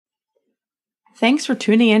Thanks for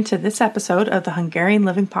tuning in to this episode of the Hungarian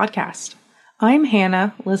Living Podcast. I'm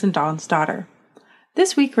Hannah, Liz and Dawn's daughter.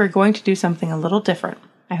 This week we're going to do something a little different.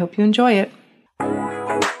 I hope you enjoy it.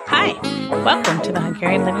 Hi, welcome to the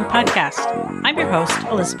Hungarian Living Podcast. I'm your host,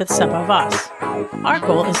 Elizabeth Saba-Voss. Our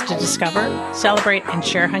goal is to discover, celebrate, and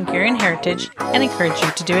share Hungarian heritage and encourage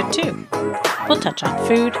you to do it too. We'll touch on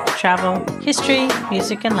food, travel, history,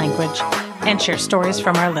 music, and language, and share stories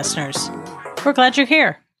from our listeners. We're glad you're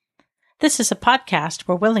here. This is a podcast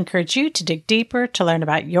where we'll encourage you to dig deeper to learn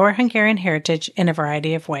about your Hungarian heritage in a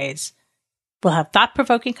variety of ways. We'll have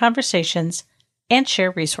thought-provoking conversations and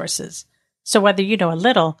share resources. So whether you know a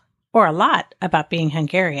little or a lot about being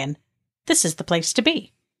Hungarian, this is the place to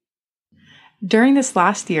be. During this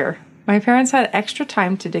last year, my parents had extra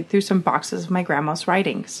time to dig through some boxes of my grandma's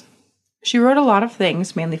writings. She wrote a lot of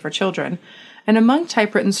things, mainly for children, and among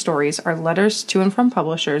typewritten stories are letters to and from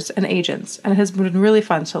publishers and agents, and it has been really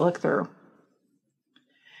fun to look through.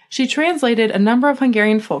 She translated a number of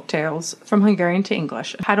Hungarian folktales from Hungarian to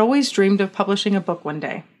English and had always dreamed of publishing a book one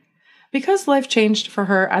day. Because life changed for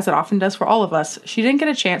her, as it often does for all of us, she didn't get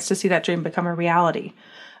a chance to see that dream become a reality.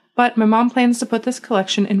 But my mom plans to put this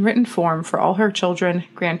collection in written form for all her children,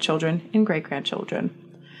 grandchildren, and great-grandchildren.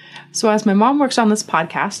 So as my mom works on this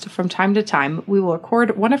podcast, from time to time, we will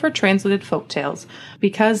record one of her translated folktales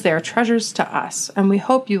because they are treasures to us, and we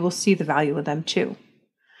hope you will see the value in them too.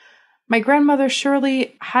 My grandmother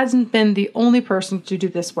surely hasn't been the only person to do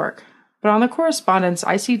this work, but on the correspondence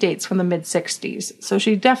I see dates from the mid-60s, so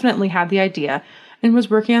she definitely had the idea and was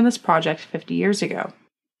working on this project 50 years ago.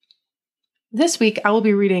 This week I will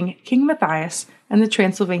be reading King Matthias and the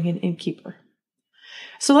Transylvanian Innkeeper.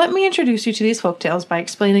 So let me introduce you to these folktales by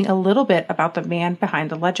explaining a little bit about the man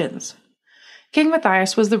behind the legends. King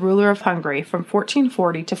Matthias was the ruler of Hungary from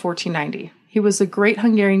 1440 to 1490. He was the great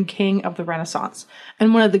Hungarian king of the Renaissance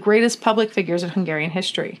and one of the greatest public figures in Hungarian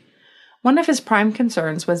history. One of his prime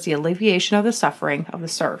concerns was the alleviation of the suffering of the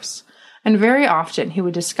serfs, and very often he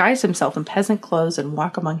would disguise himself in peasant clothes and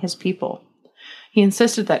walk among his people. He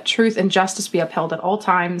insisted that truth and justice be upheld at all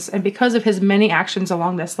times, and because of his many actions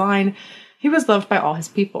along this line, he was loved by all his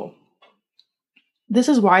people. This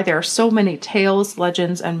is why there are so many tales,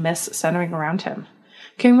 legends, and myths centering around him.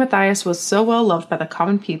 King Matthias was so well loved by the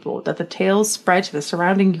common people that the tales spread to the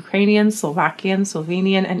surrounding Ukrainian, Slovakian,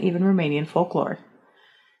 Slovenian, and even Romanian folklore.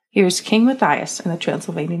 Here's King Matthias and the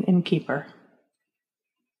Transylvanian Innkeeper.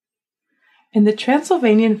 In the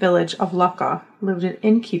Transylvanian village of Lucca lived an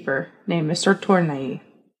innkeeper named Mr. Tornai.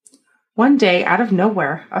 One day, out of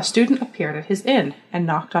nowhere, a student appeared at his inn and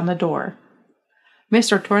knocked on the door.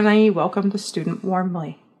 Mr. Tornai welcomed the student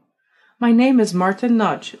warmly. "My name is Martin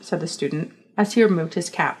Nudge," said the student, as he removed his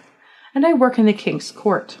cap, "and I work in the king's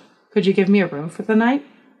court. Could you give me a room for the night?"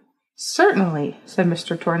 "Certainly," said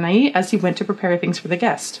Mr. Tornai, as he went to prepare things for the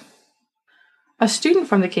guest. A student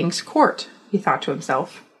from the king's court, he thought to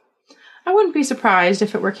himself. I wouldn't be surprised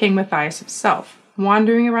if it were King Matthias himself,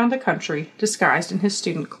 wandering around the country, disguised in his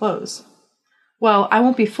student clothes. Well, I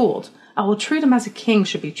won't be fooled. I will treat him as a king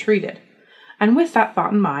should be treated. And with that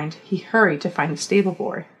thought in mind, he hurried to find the stable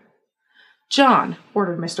boy. "John,"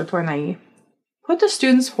 ordered Mr. Tornai, "put the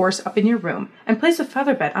student's horse up in your room and place a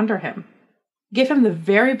feather bed under him. Give him the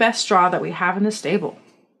very best straw that we have in the stable."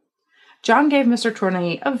 John gave Mr.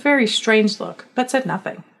 Tornai a very strange look, but said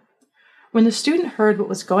nothing. When the student heard what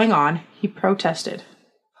was going on, he protested.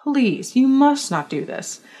 "Please, you must not do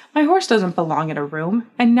this. My horse doesn't belong in a room,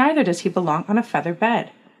 and neither does he belong on a feather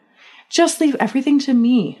bed." "Just leave everything to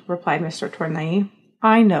me," replied Mr. Tornai.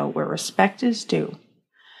 "I know where respect is due."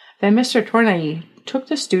 Then Mr. Tornai took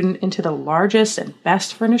the student into the largest and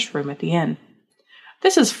best furnished room at the inn.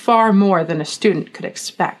 "This is far more than a student could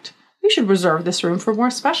expect. We should reserve this room for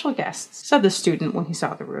more special guests," said the student when he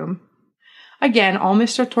saw the room. Again, all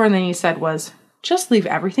Mr. Tornai said was, "Just leave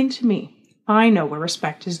everything to me. I know where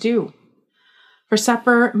respect is due." For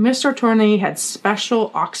supper, Mr. Tornai had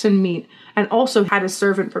special oxen meat and also had his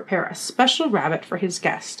servant prepare a special rabbit for his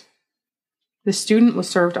guest. The student was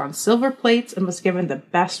served on silver plates and was given the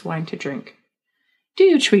best wine to drink. "Do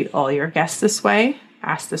you treat all your guests this way?"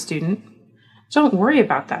 asked the student. "Don't worry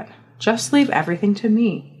about that. Just leave everything to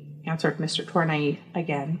me," answered Mr. Tornai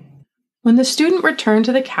again. When the student returned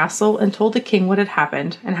to the castle and told the king what had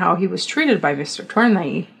happened and how he was treated by Mr.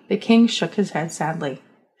 Tornai, the king shook his head sadly.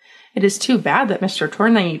 "It is too bad that Mr.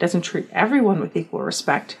 Tornai doesn't treat everyone with equal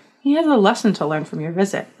respect. He has a lesson to learn from your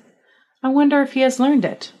visit." "I wonder if he has learned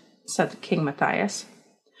it," said King Matthias.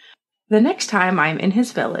 "The next time I am in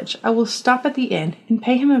his village, I will stop at the inn and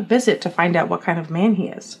pay him a visit to find out what kind of man he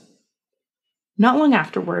is." Not long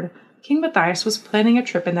afterward, King Matthias was planning a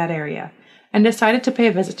trip in that area, and decided to pay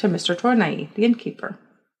a visit to Mr. Tornai, the innkeeper.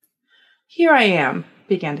 "Here I am,"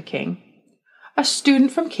 began the king, "a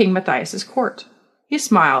student from King Matthias's court." He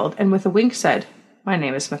smiled, and with a wink said, "My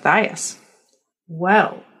name is Matthias."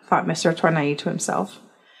 "Well," thought Mr. Tornai to himself,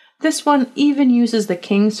 "this one even uses the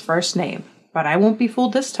king's first name, but I won't be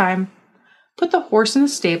fooled this time." "Put the horse in the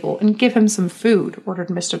stable and give him some food," ordered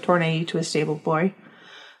Mr. Tornai to his stable boy.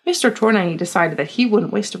 Mr. Tornai decided that he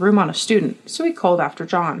wouldn't waste a room on a student, so he called after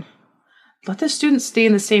John. "Let the student stay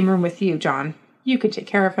in the same room with you, John. You can take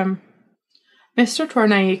care of him." Mr.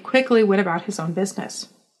 Tornai quickly went about his own business.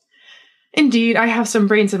 "Indeed, I have some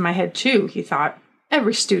brains in my head too," he thought.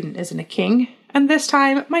 "Every student isn't a king, and this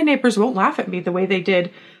time my neighbors won't laugh at me the way they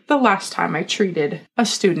did the last time I treated a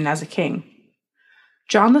student as a king."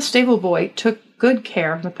 John the stable boy took good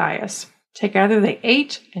care of Matthias. Together they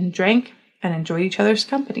ate and drank and enjoyed each other's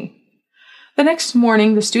company. The next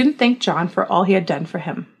morning the student thanked John for all he had done for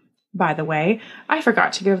him. "By the way, I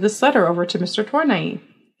forgot to give this letter over to Mr. Tornai.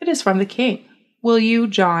 It is from the king. Will you,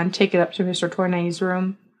 John, take it up to Mr. Tornai's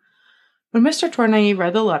room?" When Mr. Tornai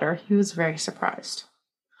read the letter, he was very surprised.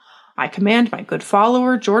 "I command my good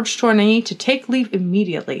follower, George Tornai, to take leave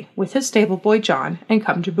immediately with his stable boy John and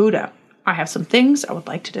come to Buda. I have some things I would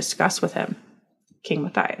like to discuss with him. King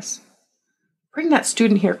Matthias." "Bring that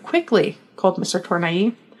student here quickly," called Mr.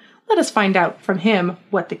 Tornai. "Let us find out from him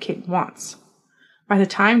what the king wants." By the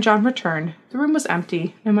time John returned, the room was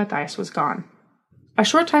empty and Matthias was gone. A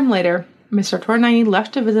short time later, Mr. Tornai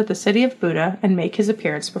left to visit the city of Buda and make his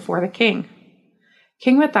appearance before the king.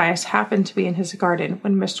 King Matthias happened to be in his garden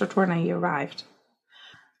when Mr. Tornai arrived.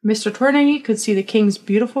 Mr. Tornai could see the king's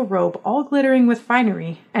beautiful robe all glittering with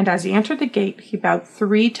finery, and as he entered the gate, he bowed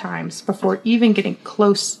 3 times before even getting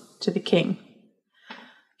close to the king.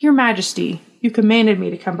 "Your Majesty, you commanded me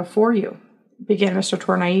to come before you," began Mr.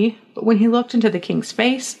 Tornai, but when he looked into the king's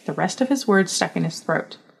face, the rest of his words stuck in his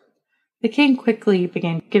throat. The king quickly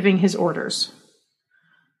began giving his orders.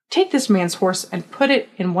 "Take this man's horse and put it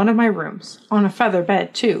in one of my rooms, on a feather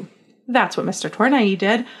bed, too. That's what Mr. Tornai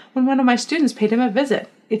did when one of my students paid him a visit.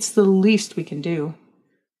 It's the least we can do."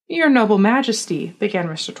 "Your noble Majesty," began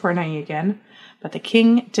Mr. Tornai again, but the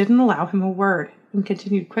king didn't allow him a word and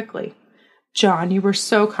continued quickly. "John, you were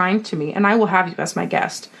so kind to me, and I will have you as my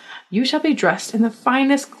guest. You shall be dressed in the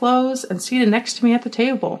finest clothes and seated next to me at the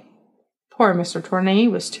table." Poor Mr. Tornai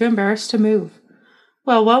was too embarrassed to move.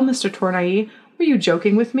 Well, Mr. Tornai, were you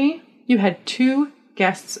joking with me? You had 2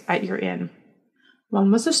 guests at your inn.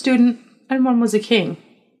 One was a student, and one was a king.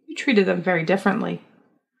 You treated them very differently."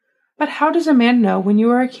 "But how does a man know when you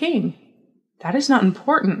are a king?" "That is not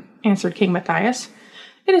important," answered King Matthias.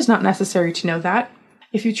 "It is not necessary to know that.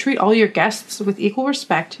 If you treat all your guests with equal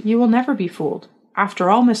respect, you will never be fooled. After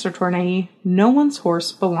all, Mr. Tornai, no one's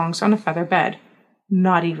horse belongs on a feather bed,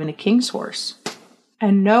 not even a king's horse.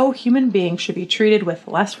 And no human being should be treated with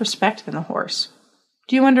less respect than a horse.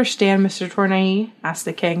 Do you understand, Mr. Tornai?" asked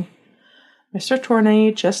the king. Mr.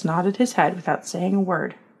 Tornai just nodded his head without saying a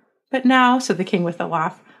word. "But now," said the king with a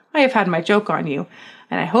laugh, "I have had my joke on you,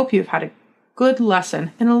 and I hope you have had a good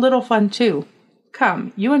lesson and a little fun too.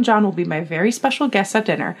 Come, you and John will be my very special guests at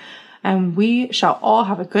dinner, and we shall all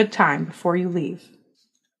have a good time before you leave."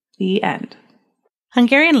 The end.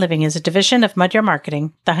 Hungarian Living is a division of Magyar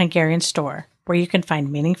Marketing, the Hungarian store, where you can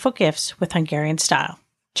find meaningful gifts with Hungarian style.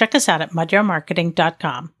 Check us out at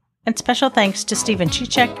magyarmarketing.com. And special thanks to Stephen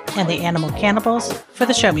Chichek and the Animal Cannibals for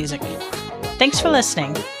the show music. Thanks for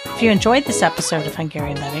listening. If you enjoyed this episode of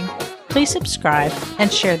Hungarian Living, please subscribe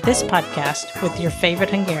and share this podcast with your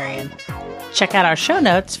favorite Hungarian. Check out our show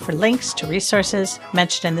notes for links to resources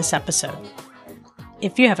mentioned in this episode.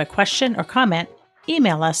 If you have a question or comment,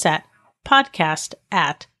 email us at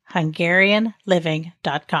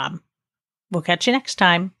podcast@hungarianliving.com. We'll catch you next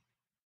time.